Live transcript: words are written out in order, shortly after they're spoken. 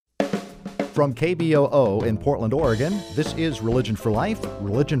From KBOO in Portland, Oregon, this is Religion for Life,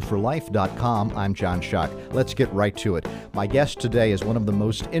 religionforlife.com. I'm John Schuck. Let's get right to it. My guest today is one of the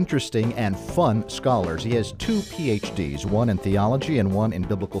most interesting and fun scholars. He has 2 PhDs, one in theology and one in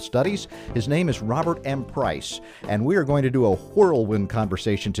biblical studies. His name is Robert M. Price, and we are going to do a whirlwind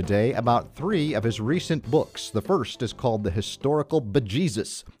conversation today about 3 of his recent books. The first is called The Historical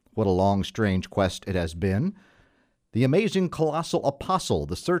Bejesus. What a long, strange quest it has been. The Amazing Colossal Apostle,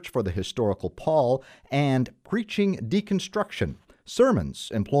 The Search for the Historical Paul, and Preaching Deconstruction,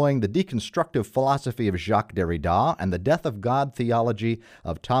 sermons employing the deconstructive philosophy of Jacques Derrida and the death of God theology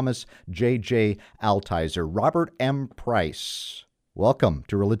of Thomas J.J. Altizer. Robert M. Price, welcome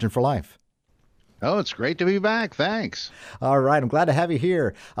to Religion for Life. Oh, it's great to be back. Thanks. All right. I'm glad to have you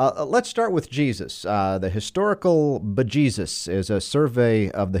here. Let's start with Jesus. The Historical Bejesus is a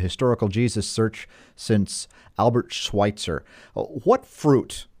survey of the historical Jesus search since Albert Schweitzer. What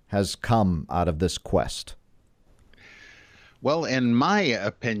fruit has come out of this quest? Well, in my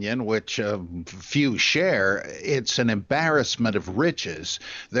opinion, which few share, it's an embarrassment of riches.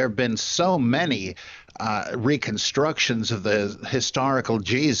 There have been so many reconstructions of the historical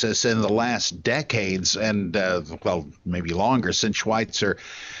Jesus in the last decades and, maybe longer since Schweitzer,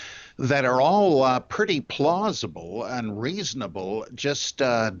 that are all pretty plausible and reasonable, just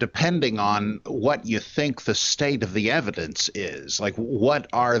depending on what you think the state of the evidence is. Like, what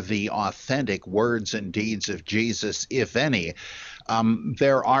are the authentic words and deeds of Jesus, if any?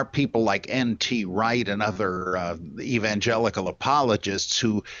 There are people like N.T. Wright and other evangelical apologists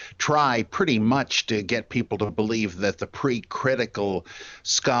who try pretty much to get people to believe that the pre-critical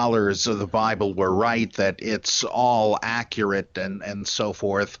scholars of the Bible were right, that it's all accurate and so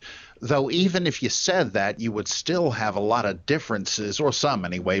forth. Though even if you said that, you would still have a lot of differences, or some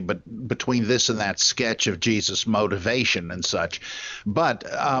anyway, but between this and that sketch of Jesus' motivation and such. But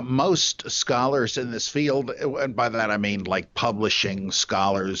most scholars in this field, and by that I mean like publishing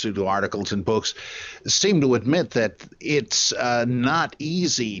scholars who do articles and books, seem to admit that it's not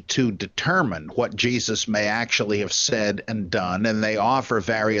easy to determine what Jesus may actually have said and done, and they offer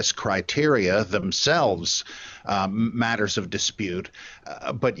various criteria themselves. Matters of dispute,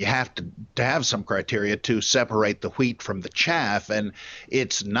 but you have to have some criteria to separate the wheat from the chaff, and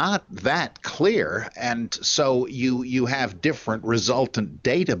it's not that clear. And so you have different resultant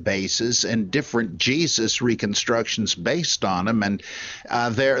databases and different Jesus reconstructions based on them, and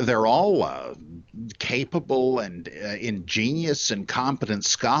they're all capable and ingenious and competent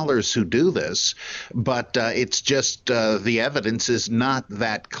scholars who do this, but it's just the evidence is not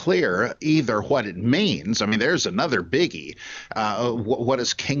that clear either what it means. I mean, there's another biggie. What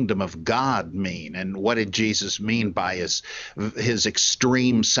does kingdom of God mean? And what did Jesus mean by his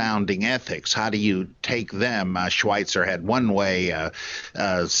extreme sounding ethics? How do you take them? Schweitzer had one way.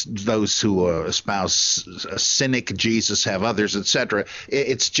 Those who espouse a cynic Jesus have others, etc.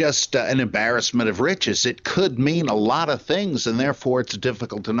 It's just an embarrassment of riches. It could mean a lot of things, and therefore it's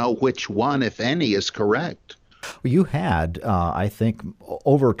difficult to know which one, if any, is correct. You had, I think,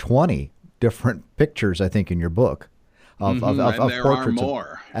 over 20 different pictures, I think, in your book of there portraits. Are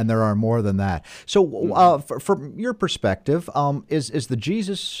more. And there are more than that. So from your perspective, is the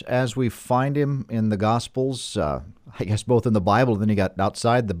Jesus as we find him in the Gospels, I guess both in the Bible, and then you got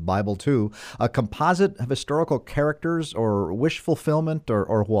outside the Bible too, a composite of historical characters or wish fulfillment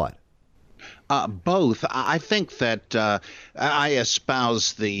or what? Both. I think that I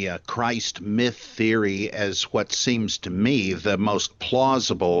espouse the Christ myth theory as what seems to me the most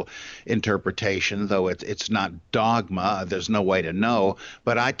plausible interpretation, though it's not dogma. There's no way to know.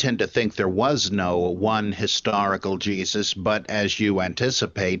 But I tend to think there was no one historical Jesus, but as you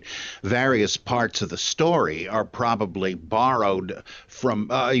anticipate, various parts of the story are probably borrowed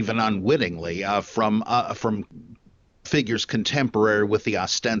from, even unwittingly, from figures contemporary with the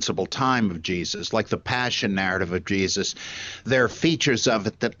ostensible time of Jesus, like the passion narrative of Jesus. There are features of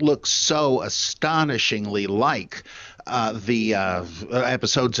it that look so astonishingly like the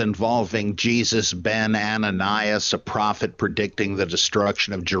episodes involving Jesus ben Ananias, a prophet predicting the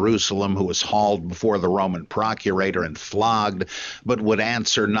destruction of Jerusalem, who was hauled before the Roman procurator and flogged, but would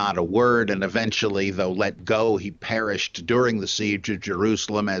answer not a word, and eventually, though let go, he perished during the siege of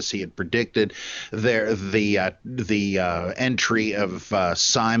Jerusalem, as he had predicted. The entry of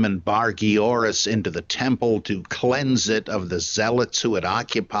Simon Bar Gioris into the temple to cleanse it of the zealots who had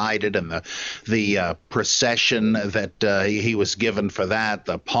occupied it, and the procession that that he was given for that,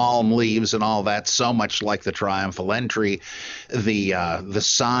 the palm leaves and all that, so much like the triumphal entry, the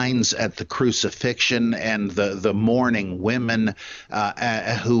signs at the crucifixion and the mourning women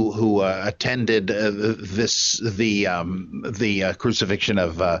who attended the crucifixion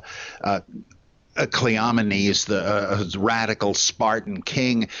of Cleomenes, the radical Spartan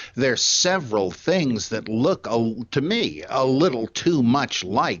king. There's several things that look to me a little too much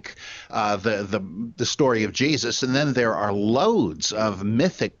like the story of Jesus, and then there are loads of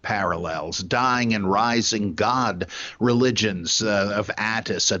mythic parallels, dying and rising god religions of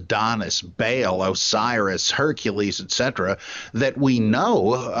Attis, Adonis, Baal, Osiris, Hercules, etc., that we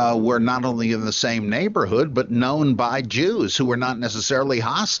know were not only in the same neighborhood but known by Jews who were not necessarily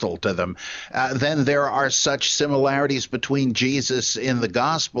hostile to them. Then there are such similarities between Jesus in the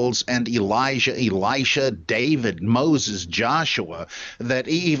Gospels and Elijah, Elisha, David, Moses, Joshua, that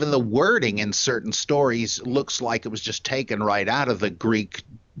even the wording in certain stories looks like it was just taken right out of the Greek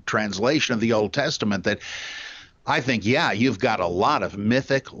translation of the Old Testament. That I think, yeah, you've got a lot of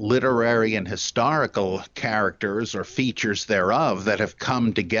mythic, literary, and historical characters or features thereof that have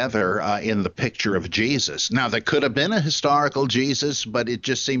come together in the picture of Jesus. Now, there could have been a historical Jesus, but it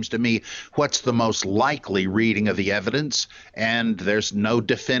just seems to me what's the most likely reading of the evidence, and there's no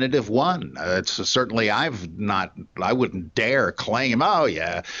definitive one. It's certainly I wouldn't dare claim, oh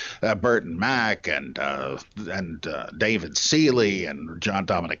yeah, Burton Mack and David Seeley and John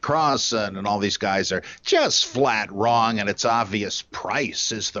Dominic Crossan and all these guys are just flat wrong, and it's obvious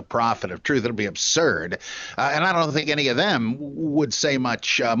Price is the prophet of truth. It'll be absurd. And I don't think any of them would say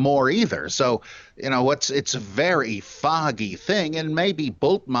much more either. So, it's a very foggy thing. And maybe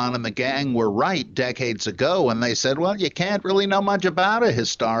Bultmann and the gang were right decades ago when they said, well, you can't really know much about a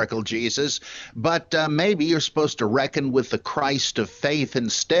historical Jesus, but maybe you're supposed to reckon with the Christ of faith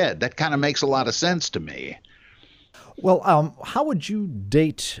instead. That kind of makes a lot of sense to me. Well, how would you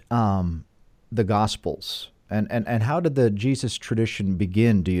date the Gospels? And how did the Jesus tradition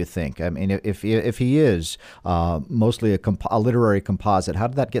begin, do you think? I mean, if he is mostly a literary composite, how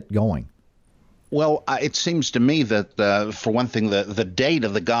did that get going? Well, it seems to me that, for one thing, the date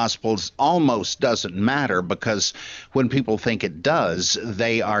of the Gospels almost doesn't matter, because when people think it does,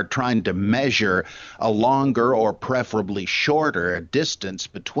 they are trying to measure a longer or preferably shorter distance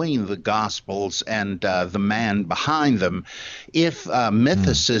between the Gospels and the man behind them. If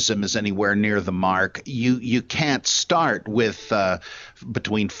mythicism is anywhere near the mark, you can't start with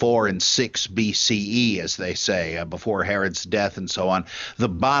between 4 and 6 BCE, as they say, before Herod's death and so on. The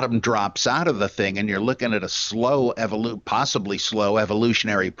bottom drops out of the thing, and you're looking at a possibly slow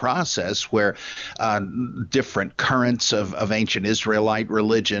evolutionary process where different currents of ancient Israelite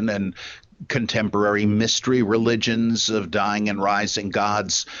religion and contemporary mystery religions of dying and rising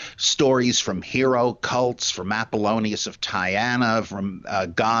gods, stories from hero cults, from Apollonius of Tyana, from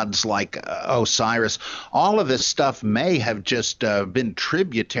gods like Osiris. All of this stuff may have just been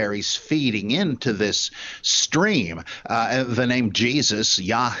tributaries feeding into this stream. The name Jesus,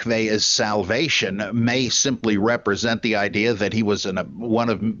 Yahweh is salvation, may simply represent the idea that he was one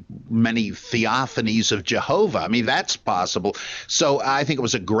of many theophanies of Jehovah. I mean, that's possible. So I think it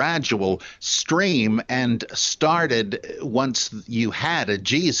was a gradual stream, and started once you had a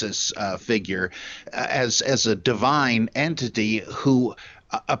Jesus figure as a divine entity who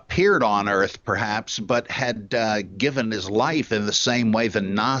appeared on earth perhaps, but had given his life in the same way the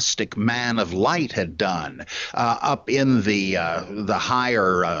Gnostic man of light had done, up in the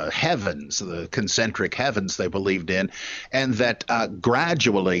higher heavens, the concentric heavens they believed in, and that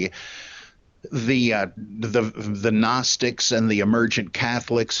gradually the Gnostics and the emergent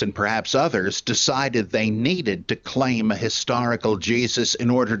Catholics and perhaps others decided they needed to claim a historical Jesus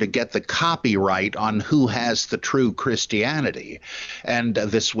in order to get the copyright on who has the true Christianity. And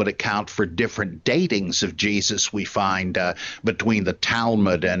this would account for different datings of Jesus we find between the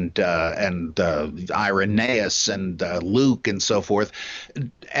Talmud and Irenaeus and Luke and so forth.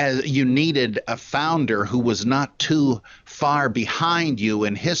 You needed a founder who was not too far behind you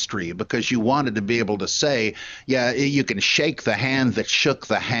in history, because you wanted to be able to say, yeah, you can shake the hand that shook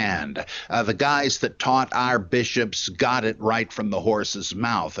the hand. The guys that taught our bishops got it right from the horse's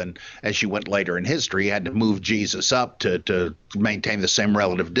mouth. And as you went later in history, you had to move Jesus up to maintain the same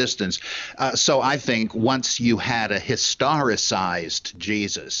relative distance. So I think once you had a historicized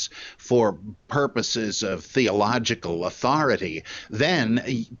Jesus for purposes of theological authority,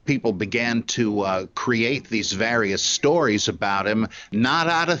 then people began to create these various stories about him, not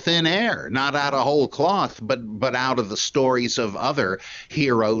out of thin air, not out of whole cloth, but out of the stories of other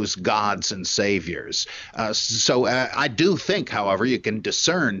heroes, gods, and saviors. So I do think, however, you can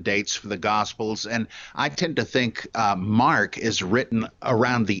discern dates for the Gospels, and I tend to think Mark is written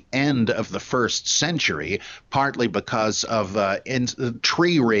around the end of the first century, partly because of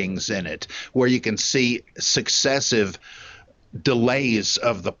tree rings in it, where you can see successive delays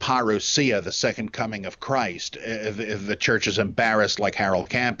of the parousia, the second coming of Christ. The church is embarrassed, like Harold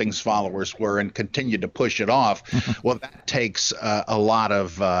Camping's followers were, and continued to push it off. Well, that takes a lot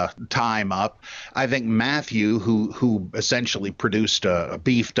of time up. I think Matthew, who essentially produced a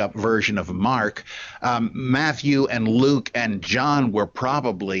beefed up version of Mark, Matthew and Luke and John were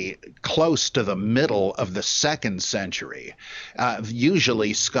probably close to the middle of the second century.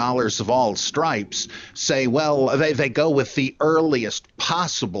 Usually scholars of all stripes say, well, they go with the earliest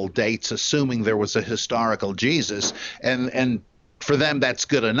possible dates, assuming there was a historical Jesus, and for them that's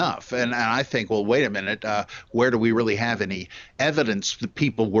good enough. And I think, well, wait a minute, where do we really have any evidence that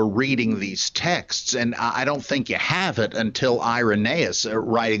people were reading these texts? And I don't think you have it until Irenaeus,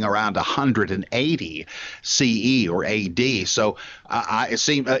 writing around 180 CE or AD. So I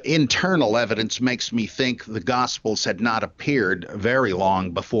see internal evidence makes me think the Gospels had not appeared very long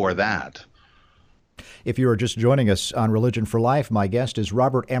before that. If you are just joining us on Religion for Life, my guest is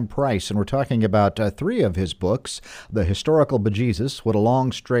Robert M. Price, and we're talking about three of his books: The Historical Bejesus, What a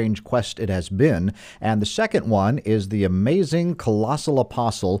Long, Strange Quest It Has Been, and the second one is The Amazing Colossal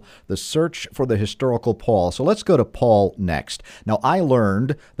Apostle, The Search for the Historical Paul. So let's go to Paul next. Now, I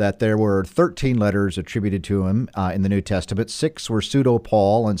learned that there were 13 letters attributed to him in the New Testament. 6 were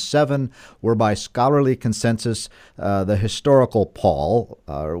pseudo-Paul, and 7 were by scholarly consensus the historical Paul,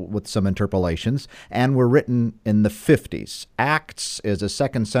 with some interpolations, and were written in the 50s. Acts is a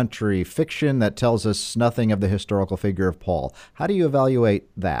second century fiction that tells us nothing of the historical figure of Paul. How do you evaluate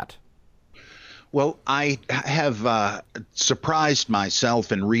that? Well, I have surprised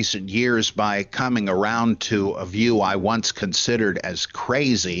myself in recent years by coming around to a view I once considered as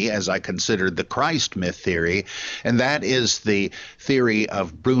crazy as I considered the Christ myth theory, and that is the theory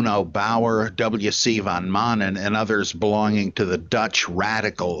of Bruno Bauer, W.C. von Manen, and others belonging to the Dutch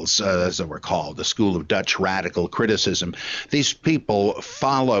radicals, as they were called, the school of Dutch radical criticism. These people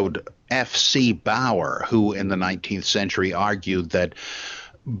followed F.C. Bauer, who in the 19th century argued that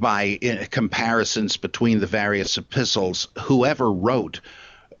by comparisons between the various epistles, whoever wrote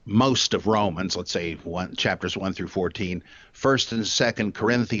most of Romans, let's say chapters 1 through 14, 1st and 2nd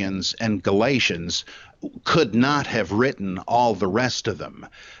Corinthians, and Galatians, could not have written all the rest of them.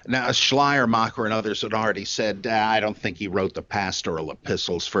 Now, Schleiermacher and others had already said, I don't think he wrote the pastoral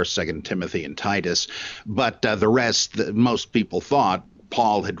epistles, 1st, 2nd Timothy, and Titus, but the rest, most people thought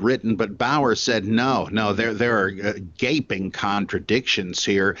Paul had written. But Bauer said, no, there are gaping contradictions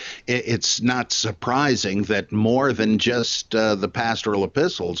here. It's not surprising that more than just the pastoral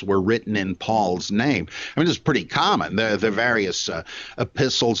epistles were written in Paul's name. I mean, it's pretty common. There are various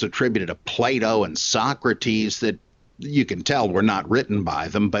epistles attributed to Plato and Socrates that you can tell were not written by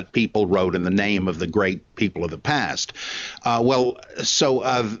them, but people wrote in the name of the great people of the past. What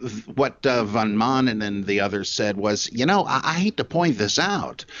von Manen and the others said was, I hate to point this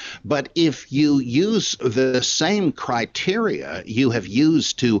out, but if you use the same criteria you have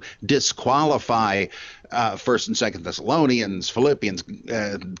used to disqualify 1st and 2nd Thessalonians, Philippians,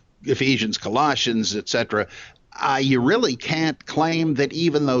 Ephesians, Colossians, etc., you really can't claim that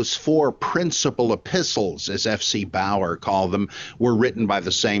even those 4 principal epistles, as F.C. Bauer called them, were written by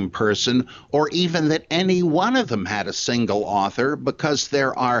the same person, or even that any one of them had a single author, because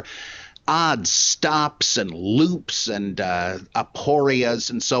there are odd stops and loops and aporias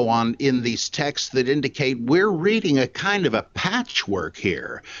and so on in these texts that indicate we're reading a kind of a patchwork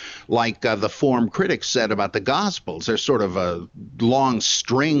here. Like the form critics said about the Gospels, they're sort of long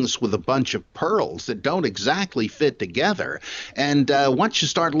strings with a bunch of pearls that don't exactly fit together. And once you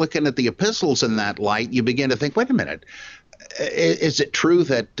start looking at the epistles in that light, you begin to think, wait a minute, is it true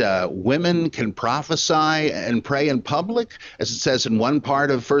that women can prophesy and pray in public, as it says in one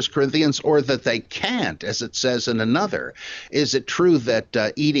part of 1 Corinthians, or that they can't, as it says in another? Is it true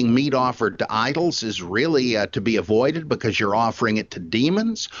that eating meat offered to idols is really to be avoided because you're offering it to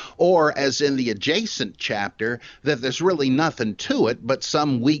demons? Or, as in the adjacent chapter, that there's really nothing to it, but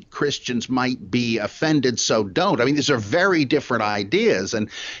some weak Christians might be offended, so don't? I mean, these are very different ideas, and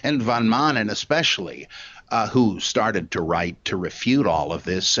von Manen especially who started to write to refute all of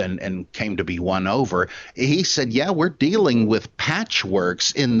this and came to be won over, he said, yeah, we're dealing with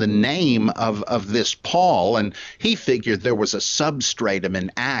patchworks in the name of this Paul. And he figured there was a substratum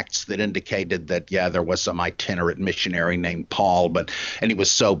in Acts that indicated that, yeah, there was some itinerant missionary named Paul, and he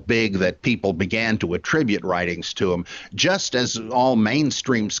was so big that people began to attribute writings to him, just as all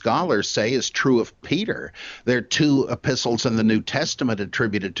mainstream scholars say is true of Peter. There are two epistles in the New Testament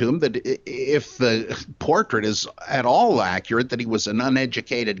attributed to him that, if the portrait is at all accurate, that he was an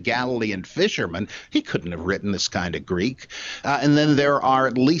uneducated Galilean fisherman, he couldn't have written this kind of Greek. And then there are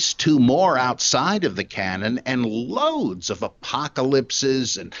at least two more outside of the canon, and loads of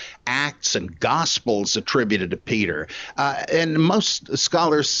apocalypses and Acts and Gospels attributed to Peter. And most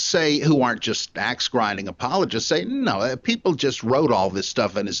scholars say, who aren't just axe grinding apologists, say, no, people just wrote all this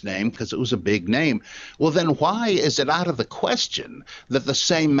stuff in his name because it was a big name. Well, then why is it out of the question that the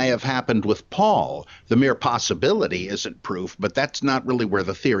same may have happened with Paul? The mere possibility isn't proof, but that's not really where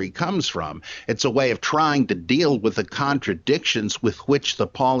the theory comes from. It's a way of trying to deal with the contradictions with which the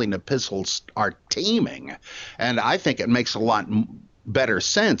Pauline epistles are teeming. And I think it makes a lot better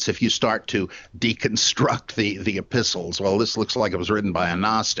sense if you start to deconstruct the epistles. Well, this looks like it was written by a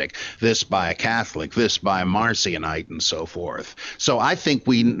Gnostic, this by a Catholic, this by a Marcionite, and so forth. So I think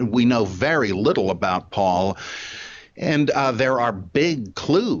we know very little about Paul. And there are big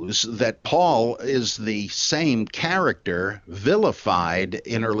clues that Paul is the same character vilified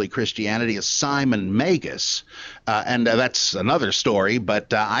in early Christianity as Simon Magus. And that's another story,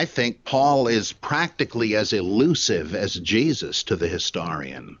 but I think Paul is practically as elusive as Jesus to the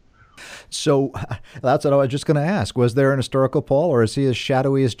historian. So that's what I was just going to ask. Was there an historical Paul, or is he as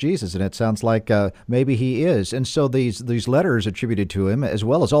shadowy as Jesus? And it sounds like maybe he is. And so these letters attributed to him, as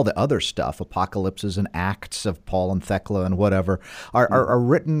well as all the other stuff, apocalypses and Acts of Paul and Thecla and whatever, are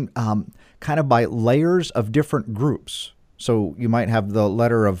written kind of by layers of different groups. So you might have the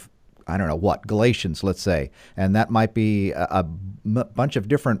letter of, I don't know what, Galatians, let's say, and that might be a bunch of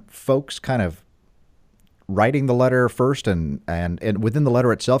different folks kind of writing the letter first and within the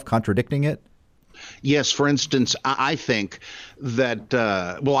letter itself contradicting it? Yes, for instance, I think that,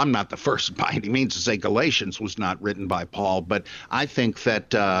 well, I'm not the first by any means to say Galatians was not written by Paul, but I think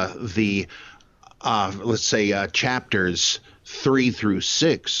that let's say chapters 3 through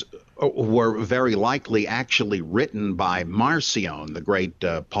 6 were very likely actually written by Marcion, the great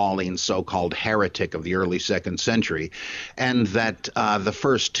Pauline so-called heretic of the early 2nd century, and that the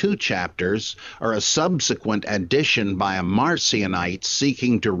first 2 chapters are a subsequent addition by a Marcionite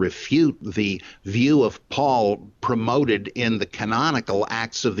seeking to refute the view of Paul promoted in the canonical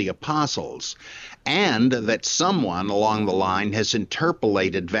Acts of the Apostles, and that someone along the line has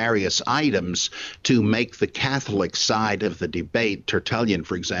interpolated various items to make the Catholic side of the debate, Tertullian,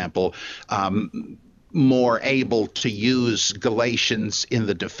 for example, more able to use Galatians in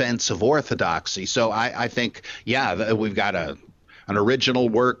the defense of orthodoxy. So I think, yeah, we've got an original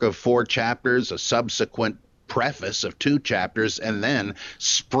work of 4 chapters, a subsequent preface of 2 chapters, and then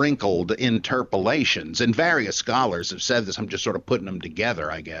sprinkled interpolations. And various scholars have said this. I'm just sort of putting them together,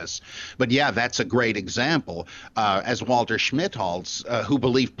 I guess. But yeah, that's a great example. As Walter Schmidt holds, who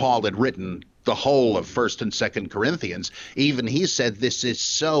believed Paul had written the whole of 1st and 2nd Corinthians, even he said this is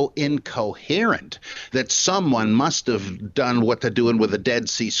so incoherent that someone must have done what they're doing with the Dead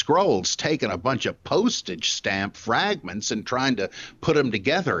Sea Scrolls, taken a bunch of postage stamp fragments and trying to put them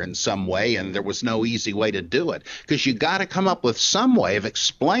together in some way, and there was no easy way to do it, because you got to come up with some way of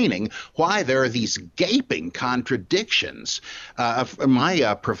explaining why there are these gaping contradictions.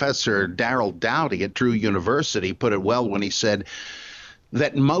 My professor Darrell Dowdy at Drew University put it well when he said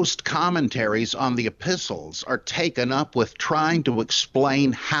that most commentaries on the epistles are taken up with trying to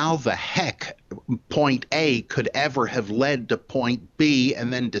explain how the heck point A could ever have led to point B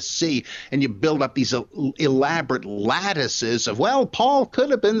and then to C. And you build up these elaborate lattices of, well, Paul could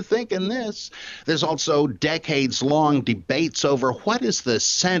have been thinking this. There's also decades-long debates over what is the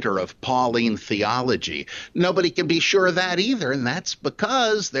center of Pauline theology. Nobody can be sure of that either, and that's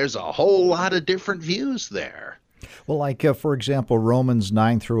because there's a whole lot of different views there. Well, like, for example, Romans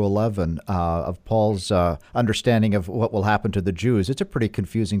 9 through 11 of Paul's understanding of what will happen to the Jews, it's a pretty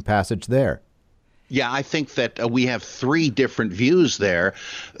confusing passage there. Yeah, I think that we have 3 different views there.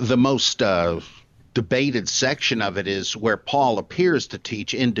 The most debated section of it is where Paul appears to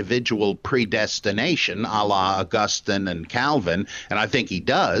teach individual predestination, a la Augustine and Calvin, and I think he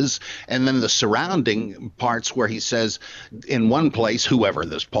does. And then the surrounding parts where he says, in one place, whoever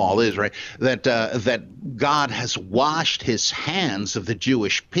this Paul is, right, that God has washed his hands of the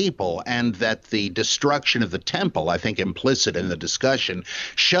Jewish people, and that the destruction of the temple, I think implicit in the discussion,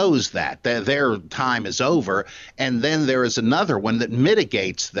 shows that their time is over. And then there is another one that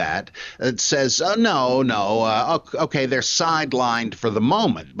mitigates that. It says, okay, they're sidelined for the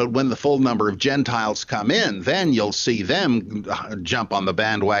moment, but when the full number of Gentiles come in, then you'll see them jump on the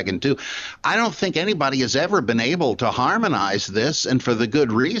bandwagon too. I don't think anybody has ever been able to harmonize this, and for the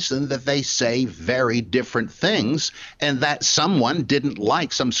good reason that they say very different things, and that some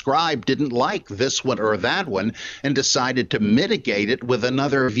scribe didn't like this one or that one, and decided to mitigate it with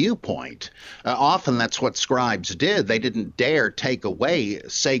another viewpoint. Often that's what scribes did. They didn't dare take away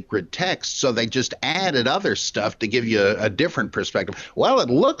sacred texts, so they just added other stuff to give you a different perspective. Well, it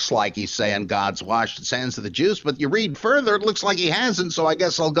looks like he's saying God's washed his hands of the Jews, but you read further, it looks like he hasn't, so I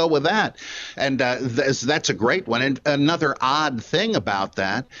guess I'll go with that. And that's a great one. And another odd thing about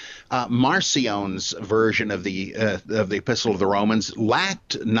that, Marcion's version of the Epistle of the Romans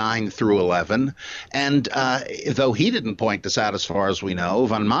lacked 9 through 11, and though he didn't point this out as far as we know,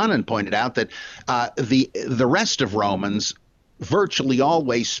 Van Manen pointed out that the rest of Romans virtually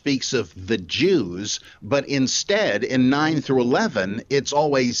always speaks of the Jews, but instead in 9 through 11, it's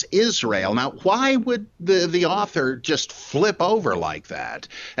always Israel. Now, why would the author just flip over like that?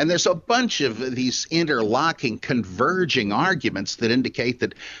 And there's a bunch of these interlocking, converging arguments that indicate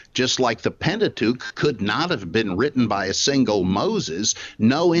that just like the Pentateuch could not have been written by a single Moses,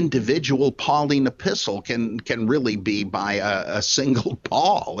 no individual Pauline epistle can really be by a single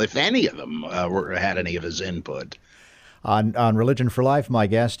Paul, if any of them had any of his input. On Religion for Life, my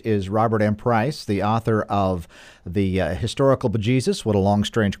guest is Robert M. Price, the author of The Historical Bejesus, What a Long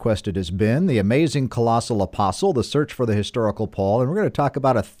Strange Quest It Has Been, The Amazing Colossal Apostle, The Search for the Historical Paul, and we're going to talk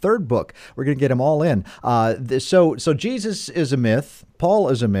about a third book. We're going to get them all in. So Jesus is a myth. Paul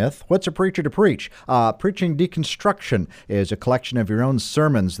is a myth. What's a preacher to preach? Preaching Deconstruction is a collection of your own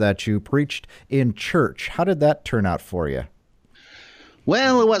sermons that you preached in church. How did that turn out for you?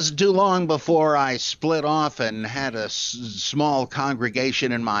 Well, it wasn't too long before I split off and had a small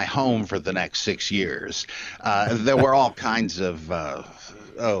congregation in my home for the next 6 years. There were all kinds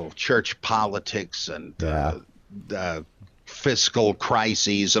of church politics and fiscal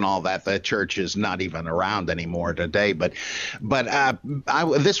crises and all that. The church is not even around anymore today. But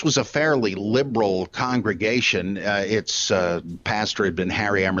this was a fairly liberal congregation. Its pastor had been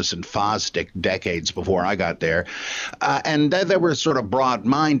Harry Emerson Fosdick decades before I got there. And they were sort of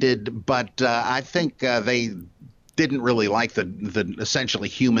broad-minded, but I think they didn't really like the essentially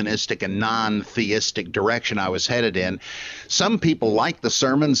humanistic and non-theistic direction I was headed in. Some people liked the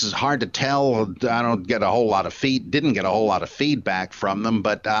sermons. It's hard to tell. I didn't get a whole lot of feedback from them,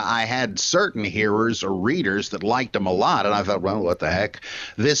 but I had certain hearers or readers that liked them a lot, and I thought, well, what the heck?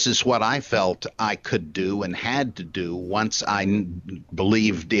 This is what I felt I could do and had to do once I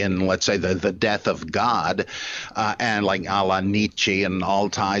believed in, let's say, the death of God, and like a la Nietzsche and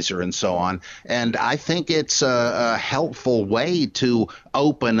Altizer and so on. And I think it's a helpful way to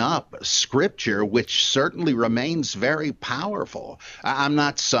open up Scripture, which certainly remains very powerful. I'm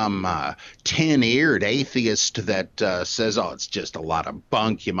not some tin-eared atheist that says, oh, it's just a lot of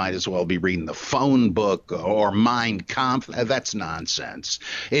bunk. You might as well be reading the phone book or Mein Kampf. That's nonsense.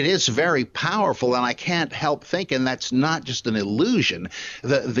 It is very powerful, and I can't help thinking that's not just an illusion.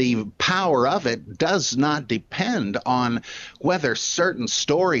 The power of it does not depend on whether certain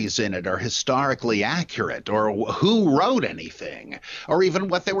stories in it are historically accurate or who wrote anything, or even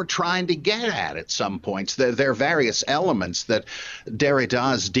what they were trying to get at some points. There are various elements that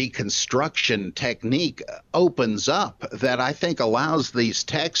Derrida's deconstruction technique opens up that I think allows these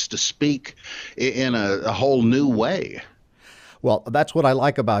texts to speak in a whole new way. Well, that's what I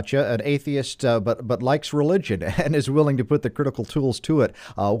like about you, an atheist, but likes religion and is willing to put the critical tools to it,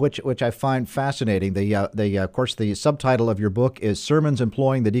 which I find fascinating. Of course, the subtitle of your book is Sermons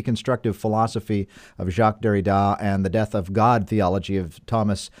Employing the Deconstructive Philosophy of Jacques Derrida and the Death of God Theology of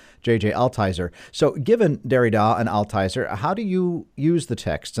Thomas J.J. Altizer. So given Derrida and Altizer, how do you use the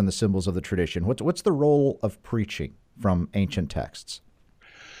texts and the symbols of the tradition? What's the role of preaching from ancient texts?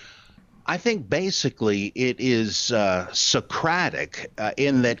 I think basically it is Socratic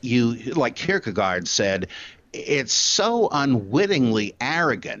in that you, like Kierkegaard said, it's so unwittingly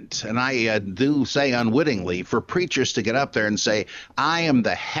arrogant, and I do say unwittingly, for preachers to get up there and say, I am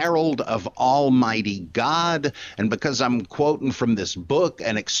the herald of Almighty God, and because I'm quoting from this book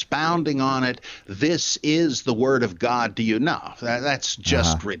and expounding on it, this is the Word of God to you. No, that's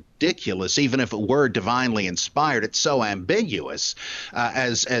just ridiculous. Even if it were divinely inspired, it's so ambiguous,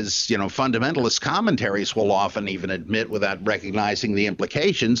 as you know, fundamentalist commentaries will often even admit without recognizing the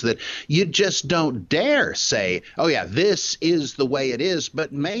implications, that you just don't dare say, oh yeah, this is the way it is.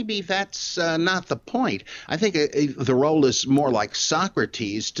 But maybe that's not the point. I think the role is more like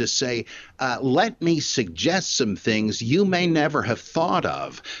Socrates, to say, let me suggest some things you may never have thought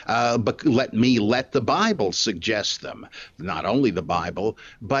of, but let the Bible suggest them. Not only the Bible,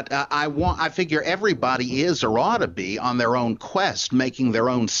 but I figure everybody is, or ought to be, on their own quest, making their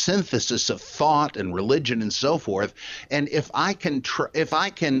own synthesis of thought and religion and so forth. And if I can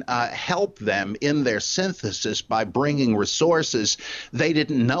help them in their synthesis by bringing resources they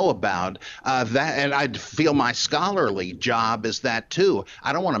didn't know about, and I feel my scholarly job is that too.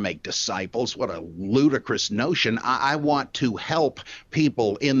 I don't want to make disciples. What a ludicrous notion. I want to help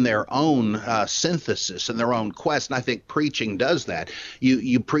people in their own synthesis and their own quest. And I think preaching does that.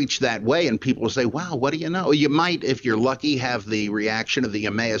 You preach that way, and people will say, wow, what do you know? You might, if you're lucky, have the reaction of the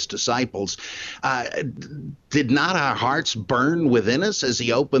Emmaus disciples. Did not our hearts burn within us as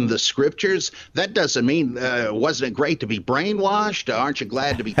he opened the scriptures? That doesn't mean, wasn't it great to be brainwashed? Aren't you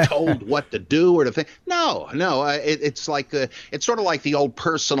glad to be told what to do or to think? No. It's like it's sort of like the old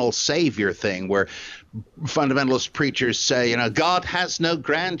personal savior thing, where fundamentalist preachers say, you know, God has no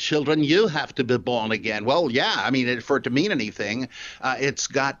grandchildren, you have to be born again. Well, yeah, I mean, for it to mean anything, it's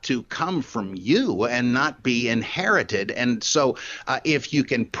got to come from you and not be inherited. And so if you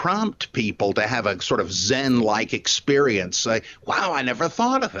can prompt people to have a sort of Zen-like experience, like, wow, I never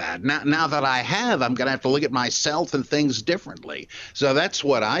thought of that. Now that I have, I'm going to have to look at myself and things differently. So that's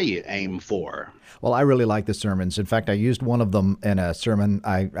what I aim for. Well, I really like the sermons. In fact, I used one of them in a sermon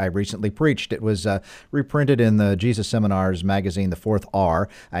I recently preached. It was reprinted in the Jesus Seminars magazine, the Fourth R.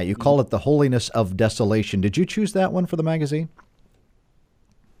 You call it The Holiness of Desolation. Did you choose that one for the magazine?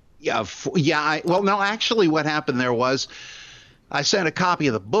 Yeah. Well, no, actually what happened there was, I sent a copy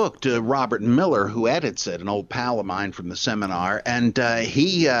of the book to Robert Miller, who edits it, an old pal of mine from the seminar, and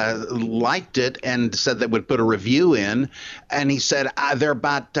he liked it and said they would put a review in. And he said, there are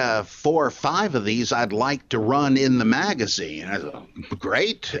about 4 or 5 of these I'd like to run in the magazine. I said,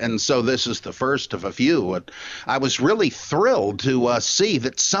 great. And so this is the first of a few. I was really thrilled to see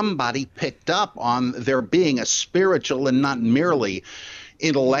that somebody picked up on there being a spiritual and not merely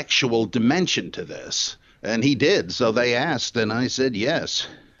intellectual dimension to this. And he did. So they asked, and I said yes.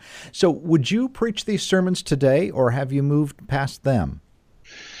 So would you preach these sermons today, or have you moved past them?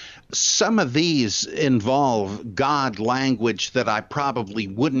 Some of these involve God language that I probably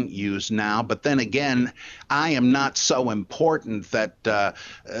wouldn't use now, but then again, I am not so important that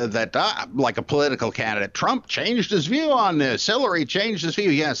like a political candidate, Trump changed his view on this, Hillary changed his view.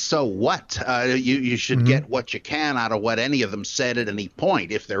 Yes, so what? You should get what you can out of what any of them said at any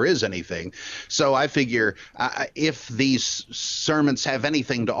point, if there is anything. So I figure if these sermons have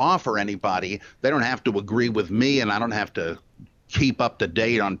anything to offer anybody, they don't have to agree with me, and I don't have to keep up to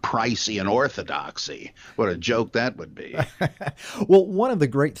date on pricey and orthodoxy. What a joke that would be. Well, one of the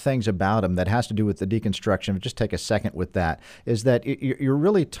great things about him that has to do with the deconstruction, just take a second with that, is that you're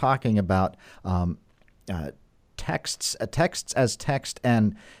really talking about texts as text,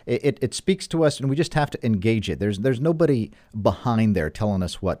 and it speaks to us, and we just have to engage it. There's nobody behind there telling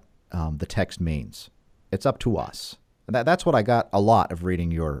us what the text means. It's up to us. That's what I got a lot of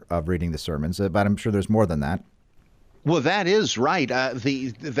reading the sermons, but I'm sure there's more than that. Well, that is right.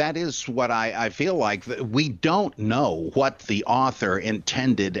 That is what I feel like. We don't know what the author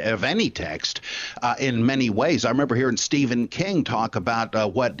intended of any text in many ways. I remember hearing Stephen King talk about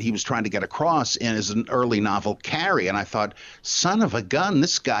what he was trying to get across in his early novel, Carrie, and I thought, son of a gun,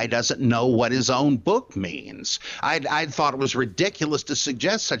 this guy doesn't know what his own book means. I thought it was ridiculous to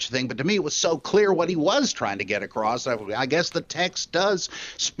suggest such a thing, but to me it was so clear what he was trying to get across. I guess the text does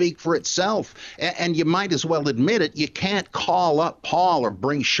speak for itself, and you might as well admit it. You can't call up Paul or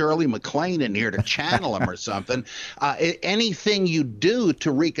bring Shirley MacLaine in here to channel him or something. Anything you do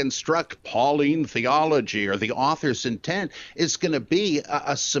to reconstruct Pauline theology or the author's intent is going to be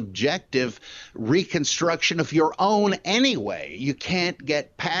a subjective reconstruction of your own anyway. You can't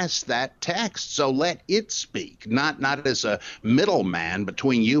get past that text, so let it speak, not as a middleman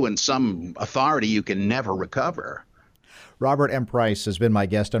between you and some authority you can never recover. Robert M. Price has been my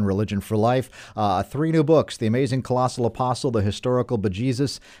guest on Religion for Life. 3 new books, The Amazing Colossal Apostle, The Historical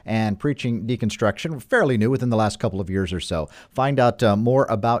Bejesus, and Preaching Deconstruction, fairly new within the last couple of years or so. Find out more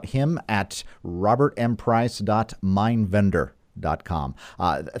about him at robertmprice.mindvendor.com.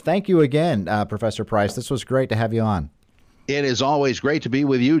 Thank you again, Professor Price. This was great to have you on. It is always great to be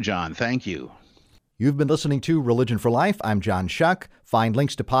with you, John. Thank you. You've been listening to Religion for Life. I'm John Shuck. Find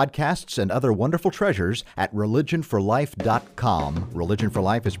links to podcasts and other wonderful treasures at religionforlife.com. Religion for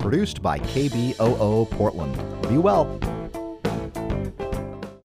Life is produced by KBOO Portland. Be well.